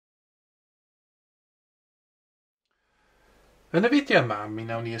Yn y fideo yma, mi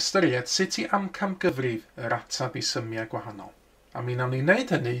wnawn ni ystyried sut i amcamgyfrif yr ateb i symiau gwahanol. A mi wnawn ni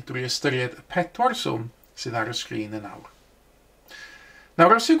wneud hynny drwy ystyried y 4 swm sydd ar y sgrin yn awr.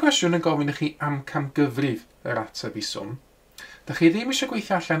 Nawr, os yw cwestiwn yn gofyn i chi amcamgyfrif yr ateb i swm, ydych chi ddim eisiau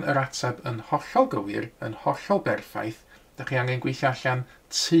gweithio allan yr ateb yn hollol gywir, yn hollol berffaith, ydych chi angen gweithio allan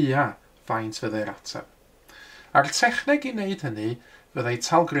tua faint fyddai'r ateb. A'r techneg i wneud hynny fyddai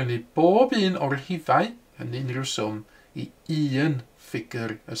talgrynu bob un o'r rhifau yn unrhyw swm i un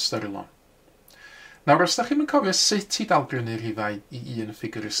ffigur ystyrlon. Nawr, os ydych chi'n cofio sut i dalgrynu rhifau i un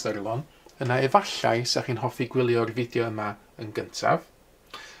ffigur ystyrlon, yna efallai sa'ch chi'n hoffi gwylio'r fideo yma yn gyntaf.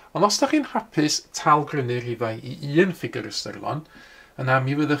 Ond os ydych chi'n hapus talgrynu rhifau i un ffigur ystyrlon, yna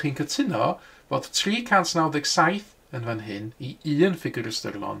mi fyddwch chi'n cytuno fod 397 yn fan hyn i un ffigur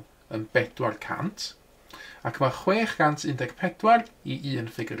ystyrlon yn 400, ac mae 614 i un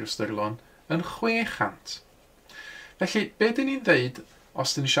ffigur ystyrlon yn 600. Felly, be dyn ni'n dweud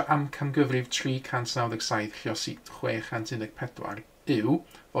os dyn ni eisiau amcamgyfrif 397 lluosi 614 yw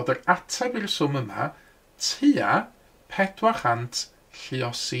fod yr ateb i'r swm yma tua 400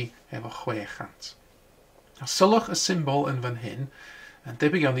 lluosi efo 600. A sylwch y symbol yn fan hyn, yn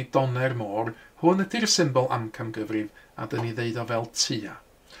debyg iawn i doner môr, hwn ydy'r symbol amcamgyfrif a dyn ni ddeud o fel tua.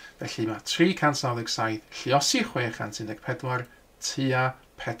 Felly mae 397 lluosi 614 tua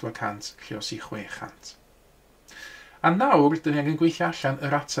 400 lluosi 600. A nawr, dyn ni angen gweithio allan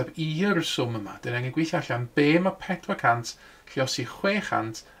yr ateb i'r swm yma. Dyn ni angen gweithio allan be mae 400 lluosi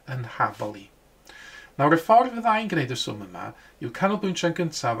 600 yn hafolu. Nawr, y ffordd fyddai'n gwneud y swm yma yw canolbwyntio'n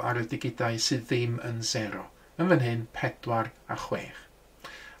gyntaf ar y digidau sydd ddim yn 0. Yn fan hyn, 4 a 6.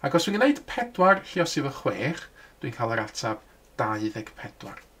 Ac os dwi'n gwneud 4 lluosi fy 6, dwi'n cael yr ateb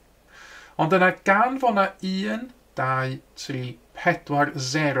 24. Ond yna gan fod yna 1, 2, 3, 4,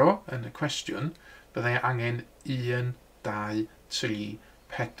 0 yn y cwestiwn, byddai angen 1, 2, 3,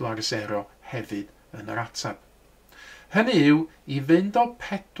 4, 0 hefyd yn yr ateb. Hynny yw, i fynd o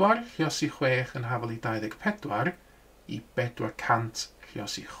 4 lluosi 6 yn hafolu 24 i 400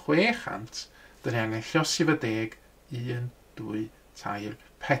 lluosi 600, dyn ni angen lluosi fy 10, 1, 2, 3,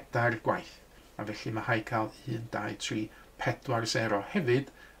 4 gwaith. A felly mae rhaid cael 1, 2, 3, 4, 0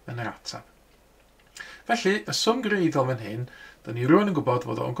 hefyd yn yr ateb. Felly, y swm gwreiddiol fan hyn, dyn ni rhywun yn gwybod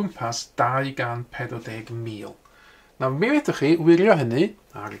fod o'n gwmpas 240,000. Nawr, mi fedrwch chi wirio hynny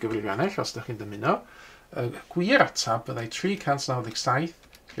ar y gyfrifiannell os ydych chi'n dymuno. Y gwir ateb byddai 397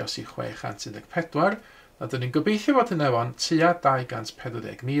 lluosi 614, a dyn ni'n gobeithio fod hynny o'n tua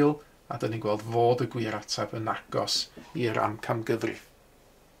 240,000, a dyn ni'n gweld fod y gwir ateb yn agos i'r amcamgyfrif.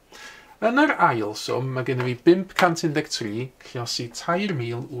 Yn yr ail swm, mae gen i fi 513 lluosi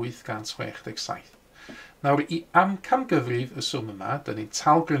 3,867. Nawr, i amcamgyfrif y swm yma, dyn ni'n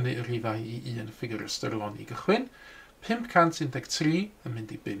talgrynu y rhifau i un ffigur ystyrlon i gychwyn. 513 yn mynd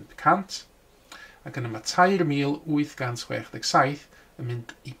i 500, ac yna mae 3,867 yn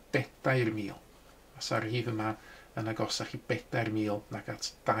mynd i 4,000. Os ar rhif yma yn agosach i 4,000 nag at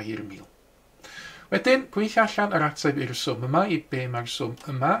 2,000. Wedyn, gweithio allan yr ateb i'r swm yma i be mae'r swm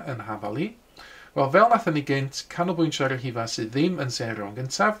yma yn hafolu. Wel, fel nathon ni gynt, canolbwyntio ar y rhifau sydd ddim yn 0 yn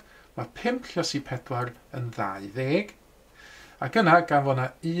gyntaf, mae 5 lluosi 4 yn 20. Ac yna, gan fod yna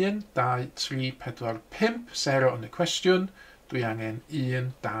 1, 2, 3, 4, 5, 0 yn y cwestiwn, dwi angen 1,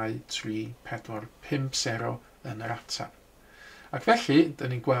 2, 3, 4, 5, 0 yn yr ateb. Ac felly,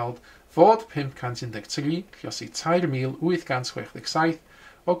 dyn ni'n gweld fod 513 lluosi 3,867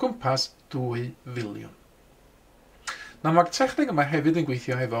 o gwmpas 2 filiwn. Nawr, mae'r techneg yma hefyd yn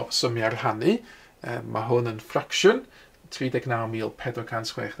gweithio efo symiau'r rhannu. Mae hwn yn fraction,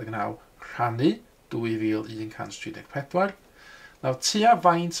 39,469 rhannu 2,134. Nawr, tua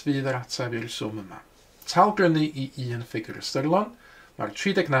faint fydd yr ateb i'r swm yma. Talgrynu i un ffigur ystyrlon, mae'r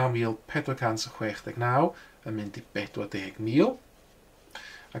 39,469 yn mynd i 40,000.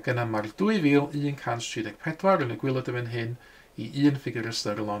 Ac yna mae'r 2,134 yn y gwylod yn hyn i un ffigur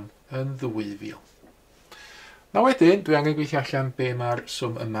ystyrlon yn 2,000. Na wedyn, dwi angen gweithio allan be mae'r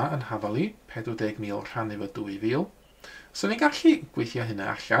swm yma yn hafolu, 40,000 rhannu fo 2,000. So ni'n gallu gweithio hynny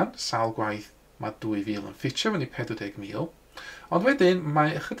allan, sawl gwaith mae 2,000 yn ffitio fyny 40,000. Ond wedyn,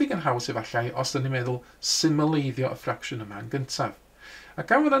 mae ychydig yn haws efallai os dyn ni'n meddwl symleiddio y ffracsiwn yma yn gyntaf. A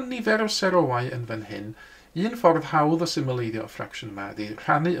gan fod nifer o serowau yn fan hyn, un ffordd hawdd o symleiddio y ffracsiwn yma ydy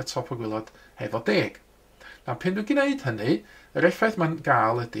rhannu y top o gwylod hefo 10. Nawr, pen dwi'n gwneud hynny, yr effaith mae'n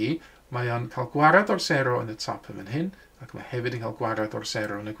gael ydy, mae o'n cael gwarad o'r 0 yn y top yn fan hyn, ac mae hefyd yn cael gwarad o'r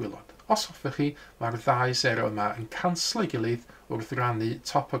 0 yn y gwylod. Os hoffech chi, mae'r 2 0 yma yn canslo ei gilydd wrth rannu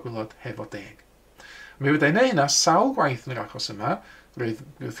top o gwylod hefo 10. Mi fyddai'n neud hynna sawl gwaith yn yr achos yma,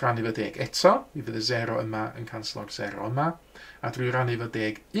 wrth rannu fo 10 eto, mi fydd y 0 yma yn canslo'r 0 yma, a drwy rannu fo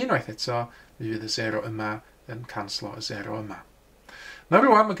 10 unwaith eto, mi fydd y 0 yma yn canslo y 0 yma. Nawr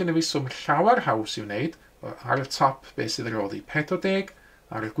rwan, mae gennym fi swm llawer haws i'w wneud. Ar y top, beth sydd ar ôl i 40,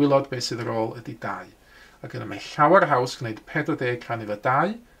 ar y gwylod, beth sydd ar ôl ydy 2. Ac yna mae llawer haws gwneud 40 rhannu fo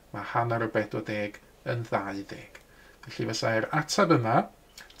 2, mae hanner o 40 yn 20. Felly fysa'r ateb yma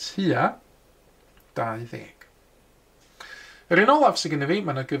tua 20. Yr un olaf sydd gennym fi,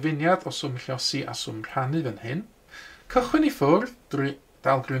 mae yna gyfuniad o swm llosi a swm rhannu fan hyn. Cychwyn i ffwrdd drwy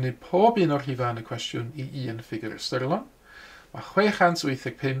dalgrwnu pob un o'r rhifau yn y cwestiwn i un ffigur ystyrlon. Mae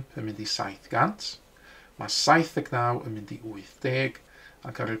 685 yn mynd i 700, mae 79 yn mynd i 80,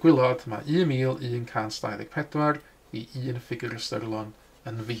 ac ar y gwylod mae 1124 i un ffigur ystyrlon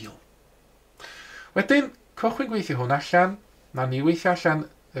yn 1000. Wedyn, cychwyn gweithio hwn allan, na ni weithio allan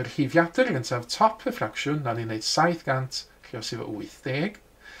yr rhifiadr gyntaf top y ffracsiwn, na ni'n gwneud 700 lluosi fo 80,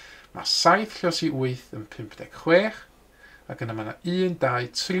 mae 7 lluosi 8 yn 56, ac yna mae yna 1,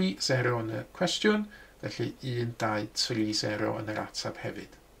 2, 3, 0 yn y cwestiwn, felly 1, 2, 3, 0 yn yr ateb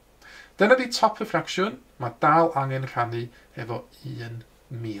hefyd. Dyna di top y ffracsiwn, mae dal angen rhannu efo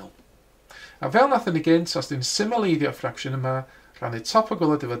 1000. A fel nathon ni gynt, os dwi'n symleiddio y ffracsiwn yma, rhannu top o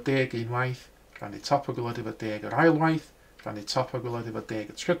gwylod efo 10 unwaith, rhannu top o gwylod efo 10 yr ailwaith, rhannu top o gwylod efo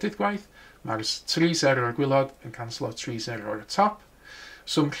 10 y trydydd gwaith, mae'r 3-0 o'r gwylod yn canslo 3-0 o'r top.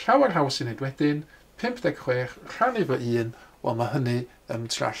 Swm llawer haws i wneud wedyn, 56 rhannu efo 1, wel mae hynny yn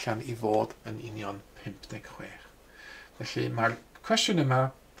tra allan i fod yn union 56. Felly mae'r cwestiwn yma,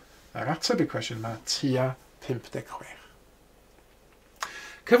 yr ateb i'r cwestiwn yma, tua 56.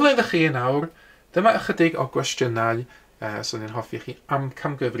 Cyfle iddo chi nawr, dyma ychydig o gwestiynau sy'n ni'n hoffi chi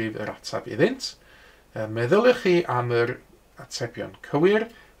amcangyfrif yr ateb iddynt. Meddyliwch chi am yr atebion cywir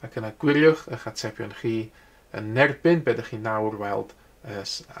ac yna gwiriwch eich atebion chi yn erbyn beth ydych chi nawr weld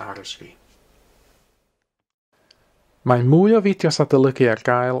ar y sgrin. Mae mwy o fideos adolygu ar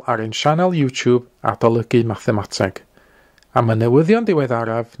gael ar ein sianel YouTube Adolygu Mathemateg. Am y newyddion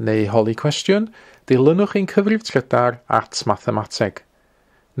diweddaraf neu holi cwestiwn, dilynwch ein cyfrif trydar @mathemateg.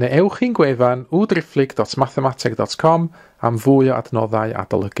 Neu ewch i'n gwefan www.mathemateg.com am fwy o adnoddau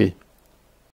adolygu.